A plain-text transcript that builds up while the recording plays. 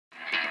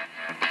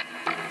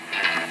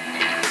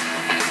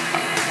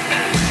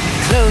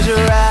close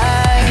your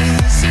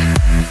eyes,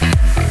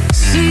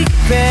 seek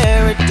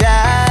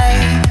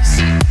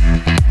paradise,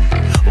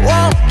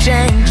 won't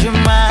change your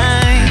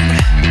mind,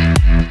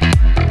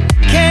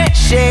 can't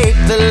shape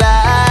the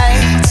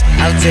lights,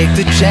 I'll take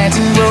the chance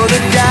and roll the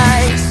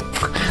dice.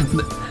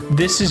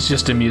 This is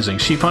just amusing.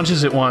 She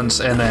punches it once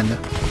and then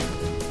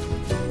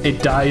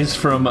it dies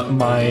from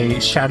my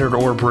shattered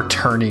orb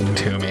returning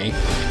to me.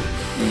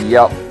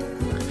 Yep.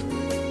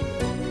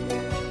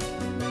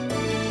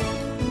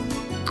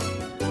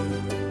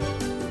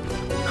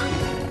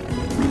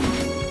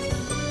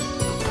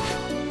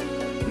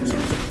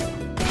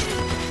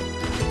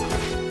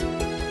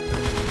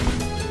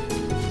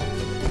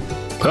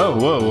 Oh,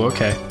 whoa,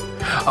 okay.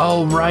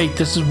 Oh, right,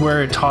 this is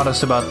where it taught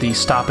us about the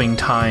stopping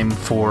time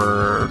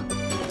to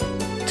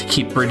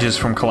keep bridges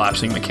from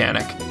collapsing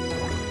mechanic.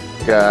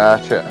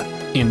 Gotcha.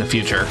 In the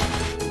future.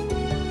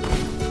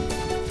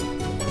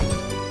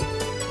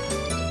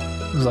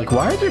 I was like,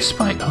 why are there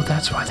spikes? Oh,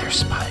 that's why there's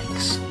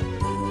spikes.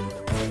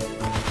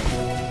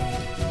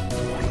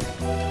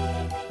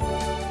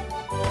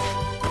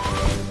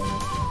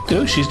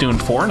 Oh, she's doing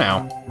 4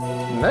 now.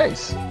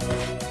 Nice.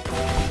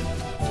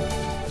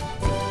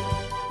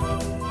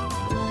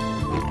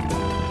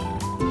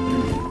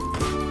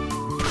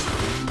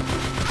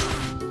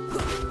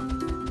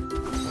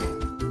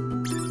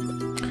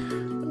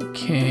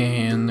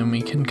 Okay, and then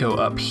we can go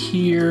up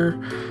here.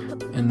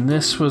 And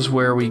this was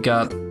where we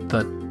got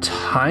the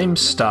time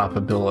stop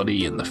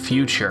ability in the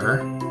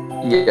future.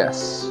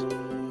 Yes.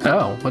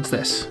 Oh, what's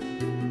this?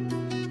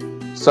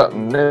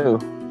 Something new.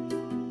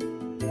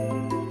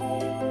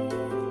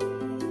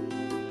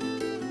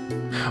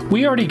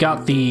 We already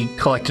got the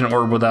collect an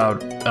orb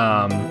without,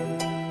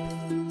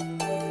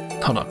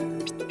 hold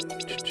on.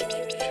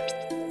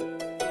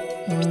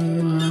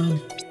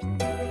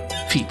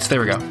 Feats,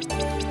 there we go.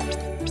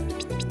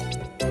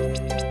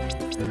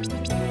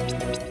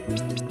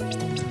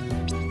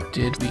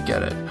 Did we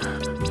get it?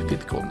 Defeat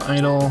the golden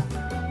idol.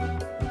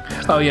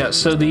 Oh yeah,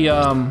 so the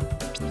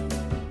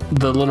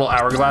little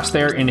hourglass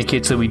there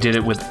indicates that we did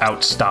it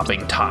without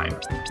stopping time.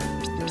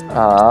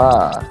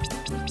 Ah.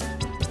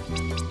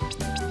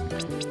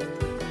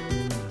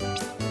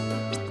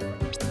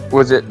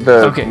 Was it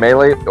the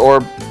melee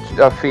orb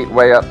feat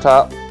way up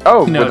top?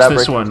 Oh, no, it's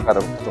this one.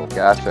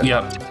 Gotcha.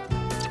 Yep.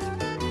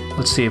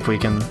 Let's see if we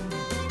can.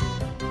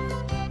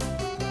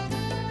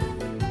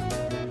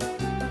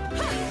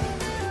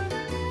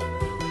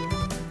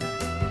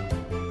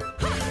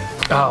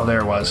 Oh, there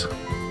it was.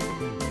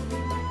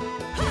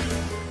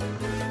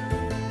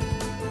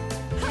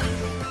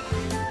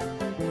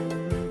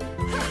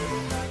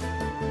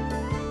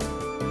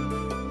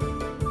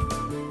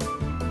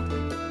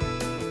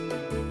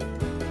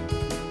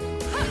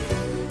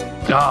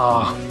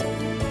 Ah.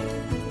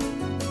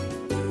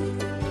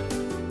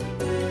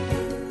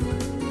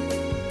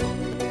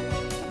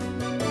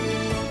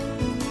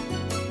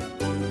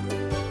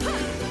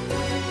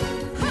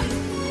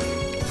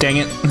 Dang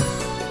it.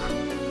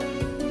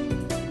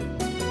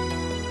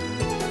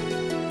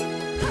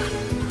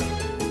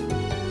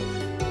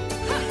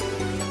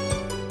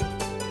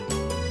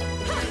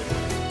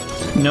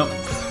 Nope.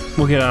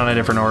 We'll get it on a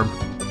different orb.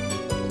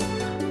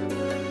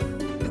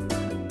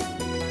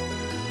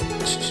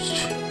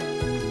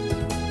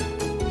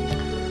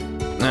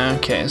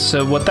 Okay,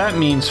 so what that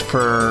means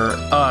for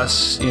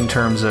us in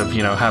terms of,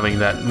 you know, having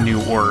that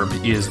new orb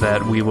is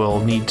that we will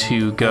need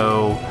to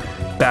go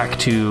back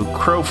to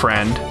Crow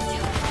Friend,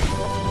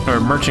 or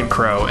Merchant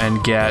Crow,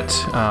 and get,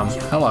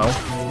 hello,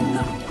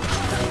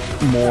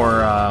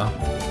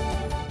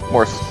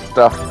 more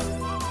stuff.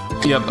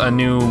 Yep, a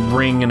new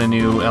ring and a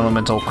new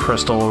elemental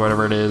crystal or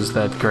whatever it is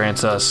that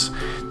grants us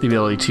the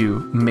ability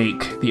to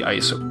make the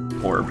ice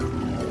orb.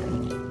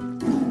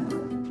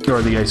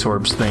 Or the ice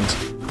orbs things.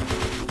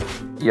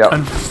 Yep.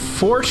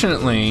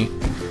 Unfortunately,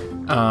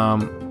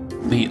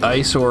 the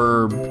ice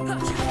orb,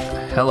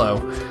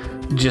 hello,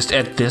 just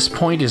at this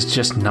point is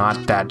just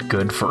not that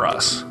good for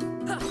us.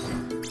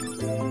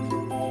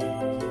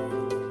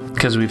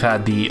 Because we've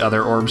had the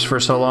other orbs for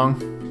so long.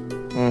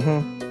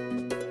 Mm-hmm.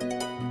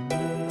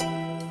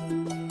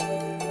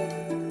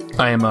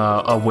 I am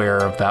aware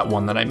of that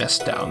one that I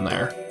missed down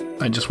there.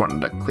 I just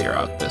wanted to clear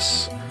out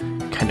this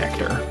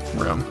connector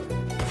room.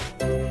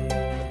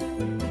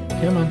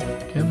 Come on,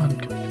 come on,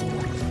 come on.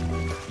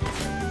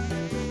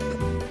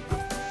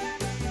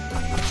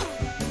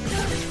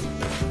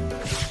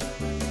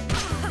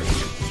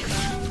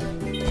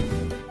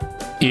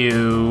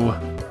 Ew.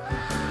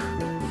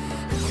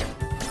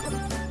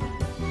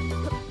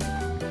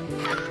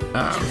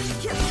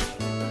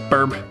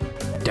 Burb.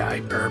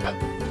 Die, Burb.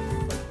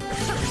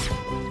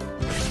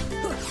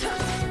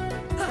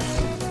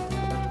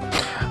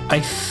 I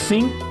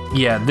think,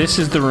 yeah, this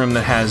is the room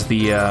that has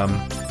the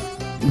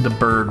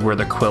bird where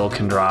the quill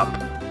can drop.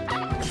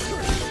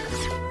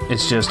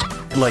 It's just,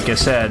 like I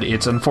said,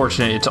 it's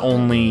unfortunate. It's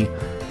only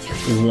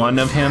one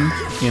of him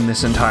in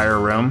this entire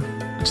room.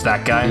 It's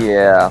that guy.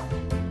 Yeah.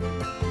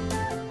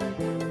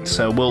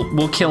 So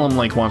we'll kill him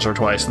like once or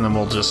twice, and then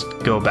we'll just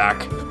go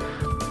back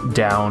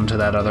down to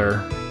that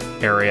other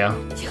area.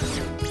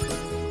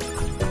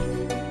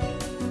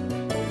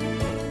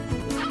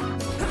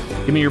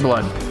 Give me your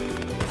blood.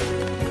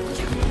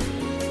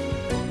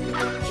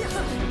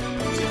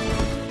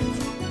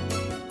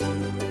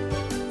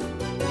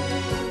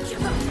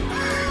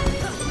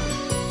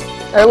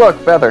 Hey, look,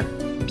 feather.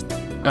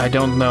 I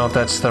don't know if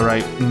that's the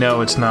right...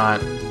 No, it's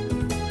not.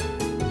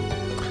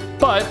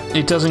 But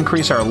it does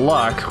increase our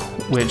luck,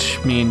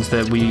 which means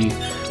that we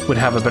would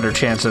have a better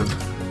chance of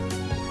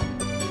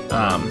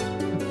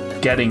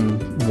getting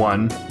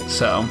one.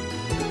 So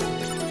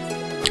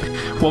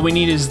what we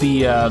need is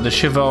the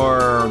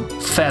Chivor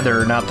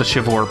feather, not the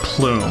Chivor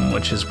plume,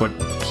 which is what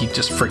he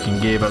just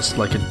freaking gave us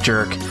like a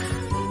jerk.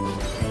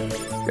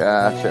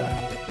 Gotcha.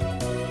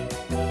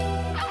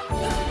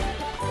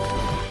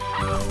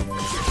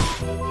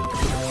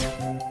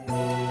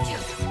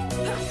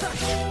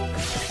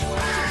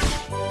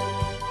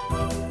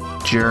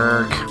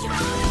 Jerk.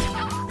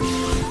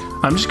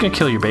 I'm just gonna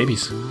kill your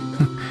babies.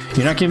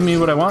 You're not giving me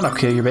what I want, I'll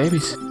kill your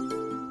babies.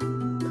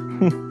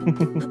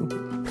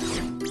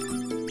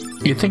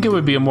 You'd think it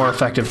would be a more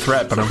effective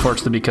threat, but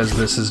unfortunately because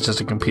this is just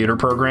a computer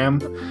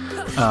program,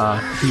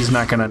 he's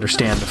not gonna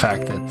understand the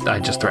fact that I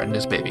just threatened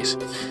his babies.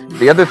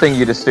 The other thing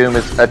you'd assume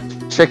is a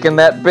chicken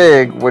that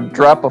big would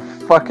drop a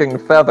fucking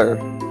feather.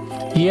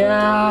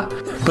 Yeah,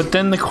 but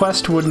then the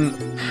quest wouldn't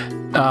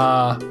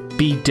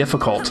be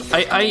difficult.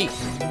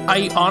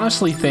 I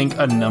honestly think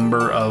a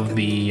number of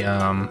the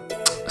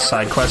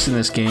side quests in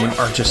this game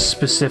are just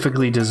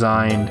specifically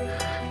designed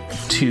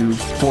to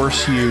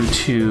force you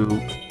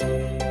to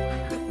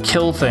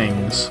kill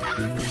things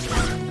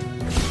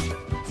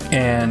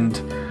and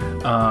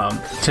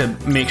to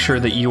make sure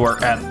that you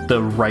are at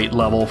the right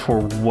level for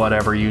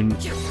whatever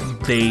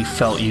they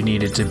felt you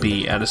needed to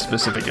be at a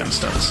specific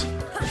instance.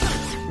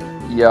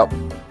 Yep.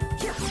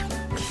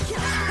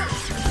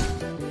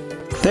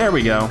 There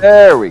we go.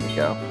 There we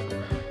go.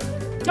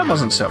 That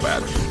wasn't so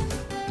bad.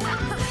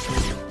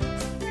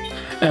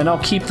 And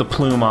I'll keep the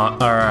plume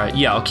on,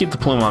 I'll keep the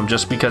plume on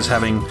just because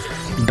having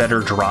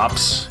better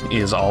drops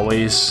is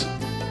always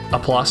a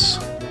plus.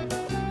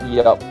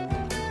 Yep.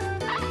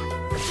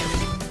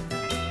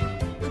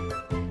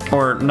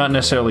 Or not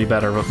necessarily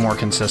better, but more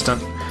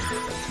consistent.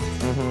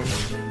 Mm-hmm.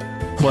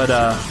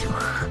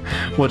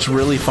 What's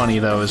really funny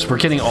though is we're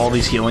getting all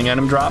these healing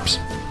item drops.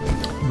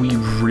 We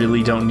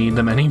really don't need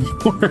them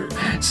anymore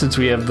since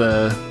we have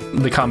the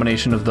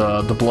combination of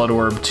the blood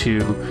orb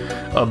to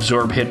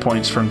absorb hit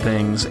points from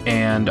things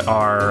and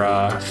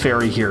our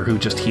fairy here who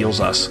just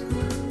heals us.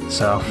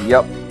 So.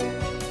 Yep.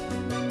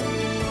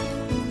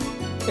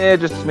 It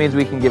just means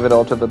we can give it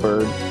all to the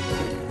bird.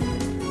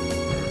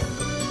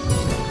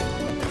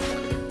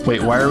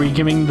 Wait, why are we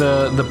giving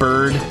the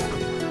bird?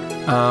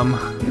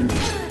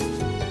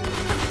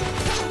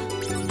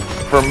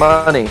 For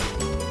money.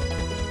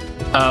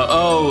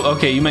 Oh,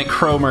 okay, you meant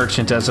crow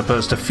merchant as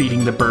opposed to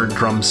feeding the bird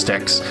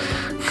drumsticks.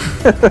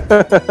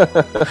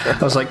 I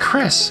was like,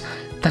 Chris,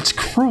 that's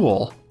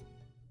cruel.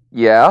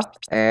 Yeah,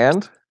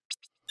 and?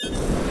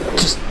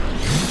 Just,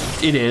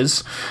 it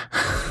is.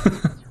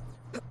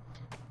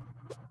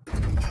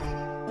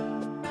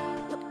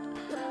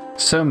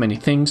 So many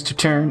things to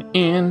turn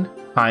in.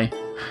 Hi.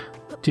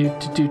 Do.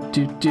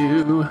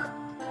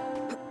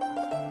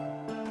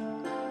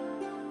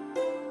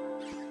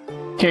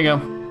 Here you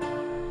go.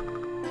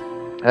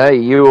 Hey,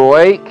 you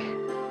awake?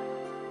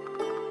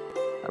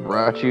 I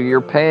brought you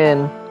your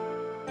pen.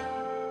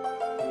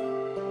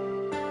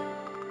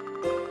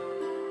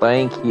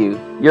 Thank you.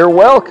 You're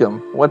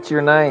welcome. What's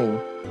your name?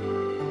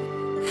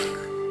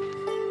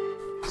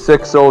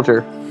 Sick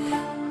soldier.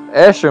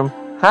 Esham.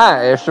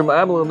 Hi, Esham.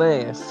 I'm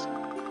Linnaeus.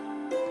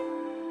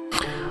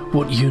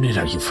 What unit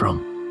are you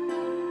from?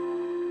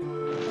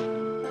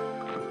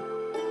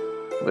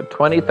 The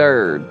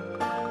 23rd.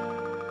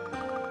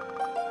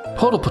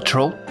 Portal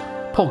Patrol?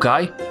 Poor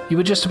guy, you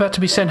were just about to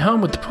be sent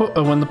home with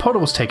when the portal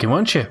was taken,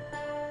 weren't you?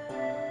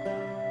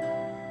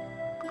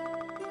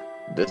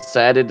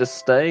 Decided to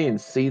stay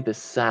and see the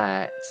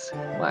sights.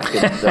 Like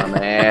a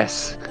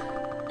dumbass.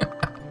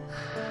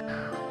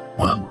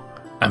 Well,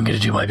 I'm gonna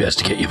do my best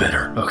to get you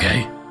better,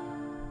 okay?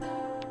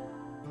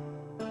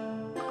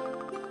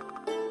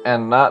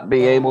 And not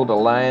be able to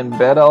lie in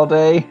bed all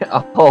day?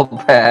 I'll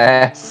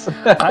pass.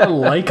 I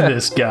like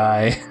this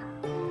guy.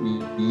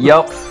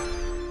 Yup.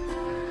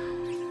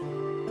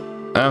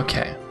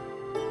 Okay.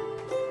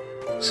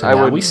 So I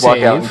now would we walk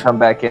save. out and come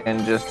back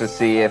in just to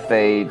see if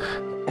they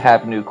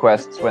have new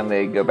quests when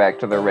they go back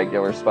to their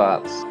regular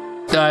spots.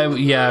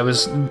 Yeah, I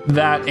was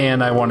that,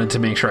 and I wanted to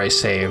make sure I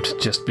saved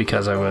just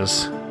because I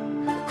was.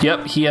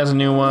 Yep, he has a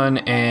new one,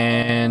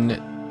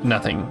 and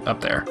nothing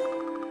up there.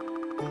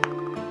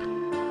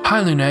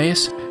 Hi,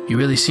 Linnaeus. You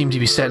really seem to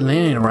be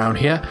settling in around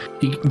here.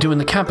 You're doing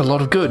the camp a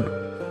lot of good.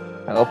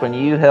 Helping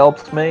you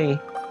helps me.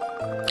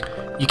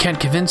 You can't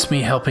convince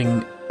me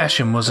helping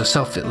Esham was a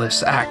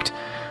selfless act.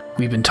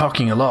 We've been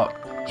talking a lot.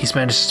 He's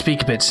managed to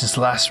speak a bit since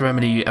the last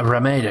remedy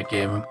Rameda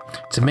gave him.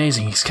 It's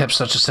amazing he's kept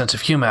such a sense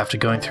of humor after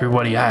going through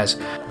what he has.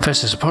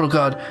 First as a portal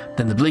god,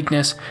 then the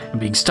bleakness, and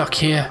being stuck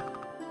here.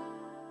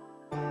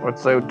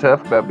 What's so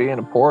tough about being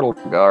a portal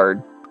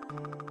guard?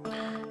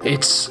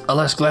 It's a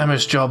less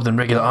glamorous job than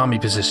regular army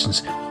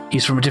positions.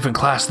 He's from a different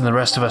class than the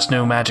rest of us,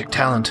 no magic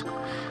talent.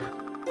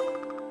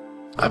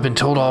 I've been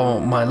told all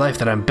my life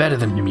that I'm better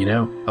than him, you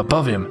know,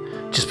 above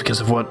him, just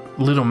because of what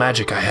little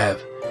magic I have.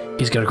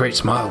 He's got a great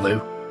smile,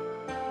 though.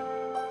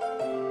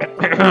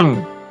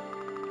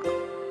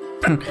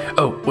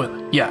 Oh,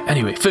 well, yeah,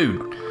 anyway,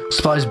 food.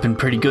 Supplies have been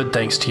pretty good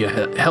thanks to your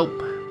help,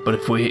 but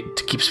if we're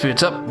to keep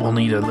spirits up, we'll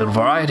need a little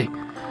variety.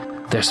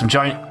 There's some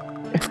giant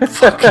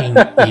fucking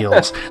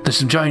eels. There's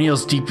some giant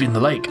eels deep in the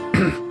lake. If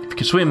you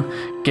could swim,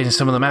 getting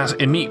some of the mass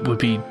and meat would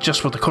be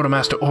just what the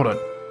quartermaster ordered.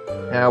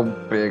 How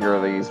big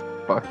are these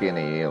fucking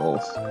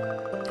eels?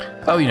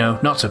 Oh, you know,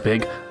 not so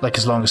big, like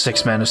as long as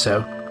 6 men or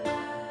so.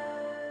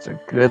 It's a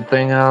good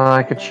thing I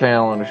like a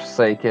challenge,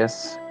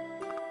 Sakis.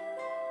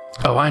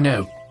 Oh, I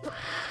know.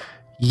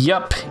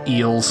 Yup,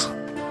 eels.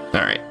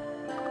 Alright.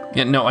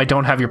 Yeah, no, I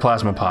don't have your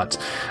plasma pods.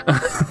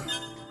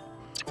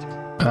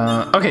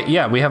 Okay,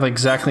 yeah, we have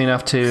exactly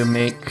enough to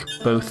make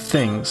both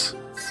things.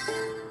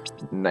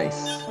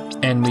 Nice.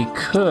 And we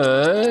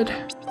could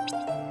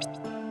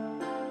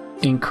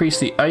increase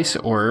the ice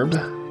orb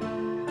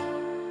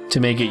to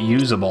make it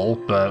usable,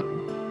 but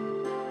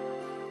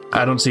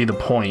I don't see the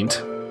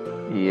point.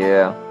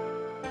 Yeah.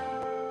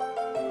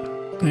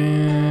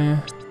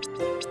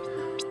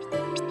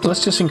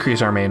 Let's just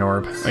increase our main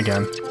orb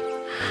again.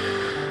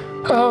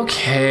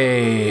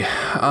 Okay.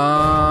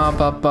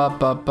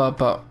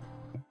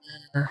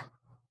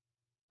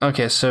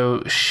 Okay,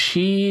 so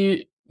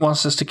she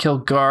wants us to kill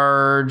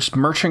guards.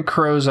 Merchant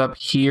Crow's up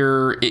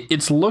here.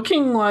 It's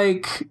looking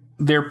like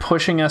they're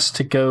pushing us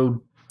to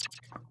go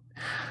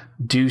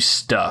do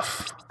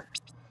stuff.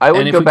 I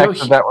would go back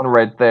to that one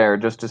right there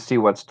just to see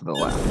what's to the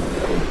left.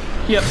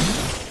 Yep.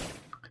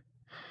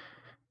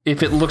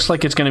 If it looks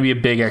like it's going to be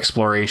a big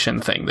exploration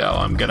thing, though,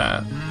 I'm going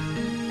to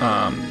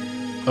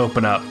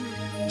open up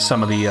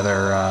some of the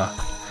other...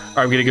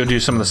 I'm going to go do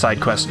some of the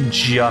side quests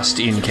just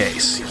in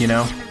case, you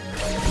know?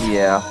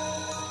 Yeah.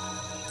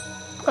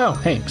 Oh,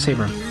 hey, save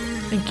room.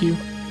 Thank you.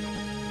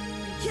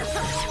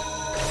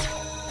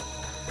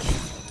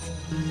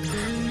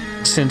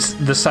 Since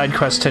the side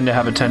quests tend to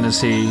have a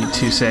tendency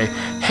to say,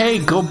 hey,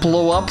 go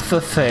blow up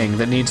the thing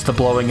that needs the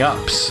blowing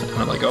ups. And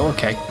I'm like, oh,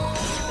 okay.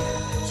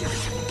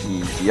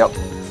 Yep.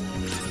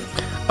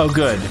 Oh,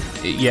 good.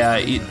 Yeah,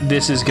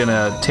 this is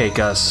gonna take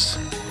us...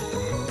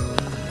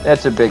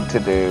 That's a big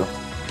to-do.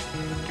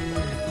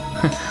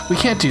 We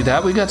can't do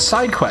that. We've got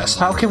side quests.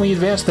 How can we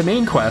advance the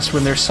main quest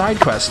when there's side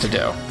quests to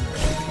do?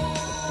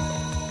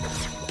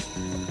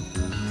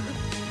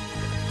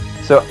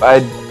 So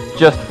I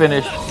just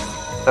finished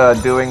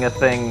doing a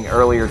thing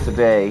earlier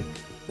today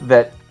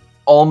that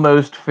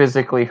almost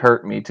physically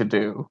hurt me to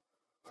do.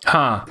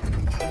 Huh.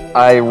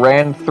 I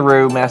ran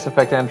through Mass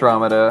Effect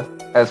Andromeda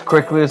as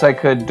quickly as I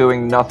could,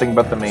 doing nothing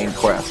but the main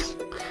quest.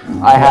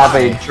 I have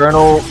a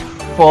journal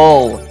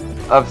full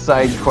of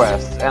side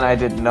quests, and I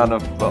did none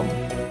of them.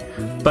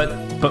 But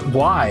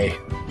why?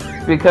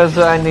 Because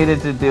I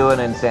needed to do an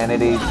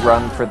insanity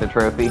run for the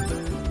trophy.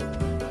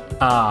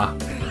 Ah.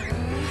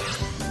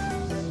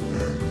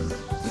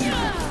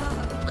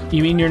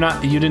 You mean you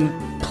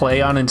didn't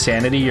play on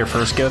Insanity your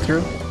first go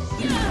through?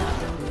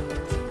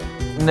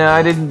 No,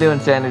 I didn't do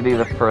Insanity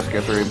the first go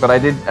through, but I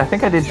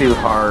think I did do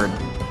hard.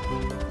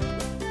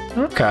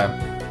 Okay.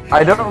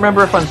 I don't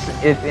remember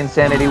if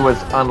Insanity was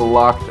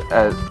unlocked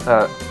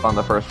on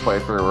the first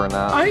playthrough or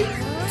not. I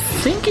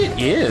think it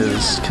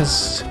is,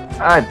 because...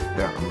 I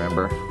don't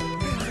remember.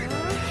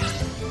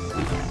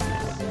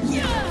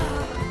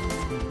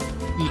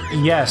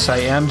 Yes, I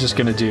am just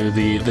going to do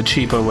the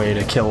cheapo way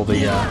to kill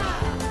the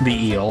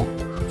eel.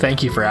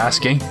 Thank you for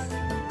asking.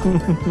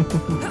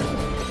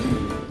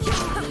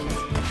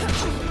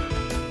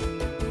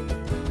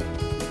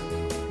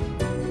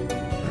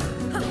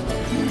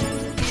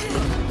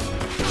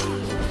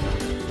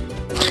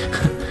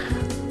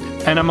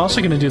 And I'm also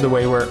going to do the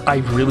way where I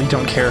really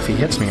don't care if he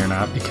hits me or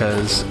not,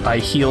 because I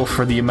heal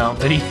for the amount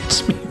that he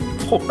hits me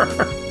for.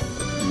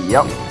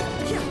 Yep.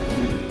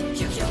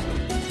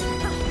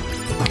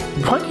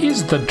 What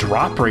is the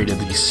drop rate of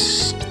these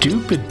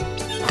stupid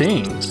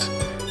things?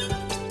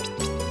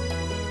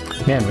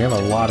 Man, we have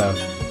a lot of...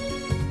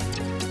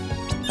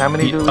 How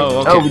many do we... Oh,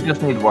 okay. Oh, we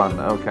just need one.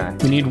 Okay.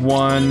 We need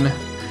one.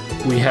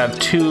 We have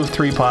 2 of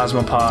 3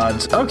 plasma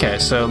pods. Okay,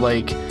 so,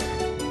 like...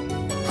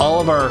 all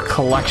of our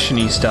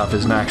collection-y stuff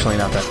is actually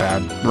not that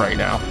bad right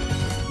now.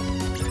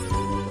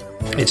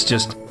 It's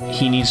just,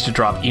 he needs to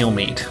drop eel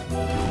meat.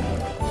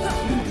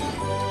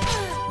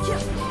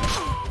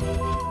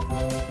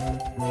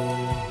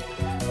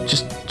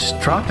 Just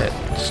drop it.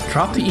 Just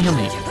drop the eel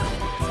meat.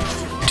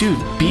 Dude,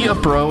 be a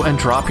bro and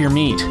drop your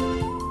meat.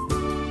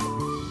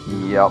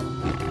 Yep.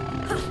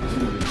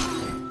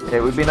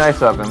 It would be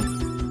nice of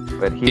him,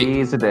 but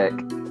he's a dick.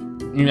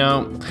 You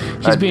know,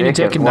 he's being a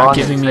dick and not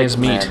giving me his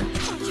meat.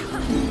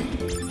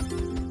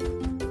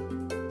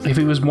 If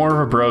he was more of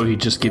a bro,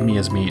 he'd just give me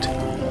his meat.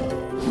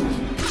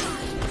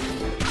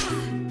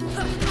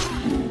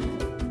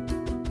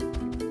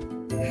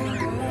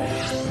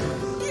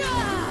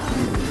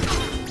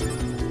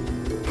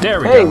 There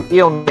we Hey, go.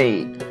 heal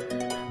me.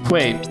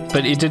 Wait,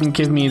 but it didn't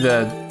give me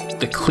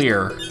the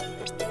clear.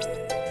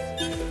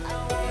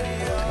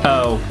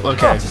 Oh,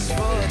 okay.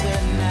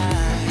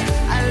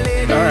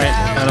 Alright,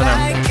 I don't know.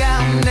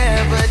 I'll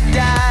never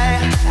die.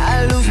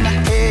 I lose my